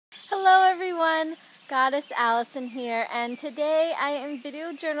Hello everyone, Goddess Allison here, and today I am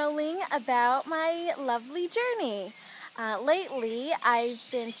video journaling about my lovely journey. Lately, I've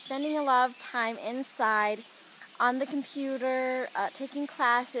been spending a lot of time inside on the computer, taking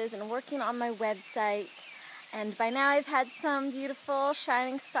classes and working on my website. And by now I've had some beautiful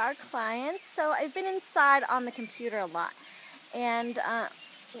Shining Star clients, so I've been inside on the computer a lot. And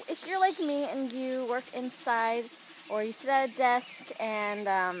if you're like me and you work inside, or you sit at a desk and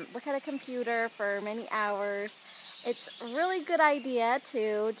look at a computer for many hours, it's a really good idea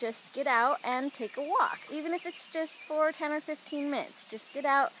to just get out and take a walk. Even if it's just for 10 or 15 minutes, just get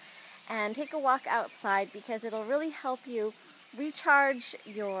out and take a walk outside, because it'll really help you recharge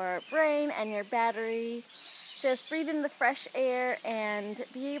your brain and your battery. Just breathe in the fresh air and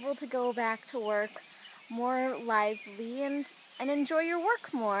be able to go back to work more lively and enjoy your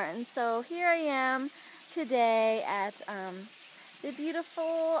work more. And so here I am today at the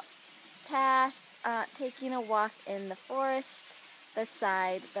beautiful path, taking a walk in the forest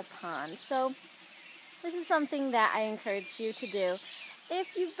beside the pond. So this is something that I encourage you to do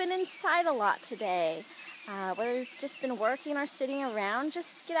if you've been inside a lot today. Whether you've just been working or sitting around,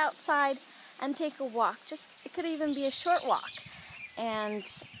 just get outside and take a walk. It could even be a short walk, and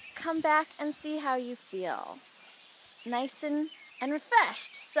come back and see how you feel. Nice and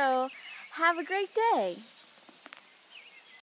refreshed. So have a great day.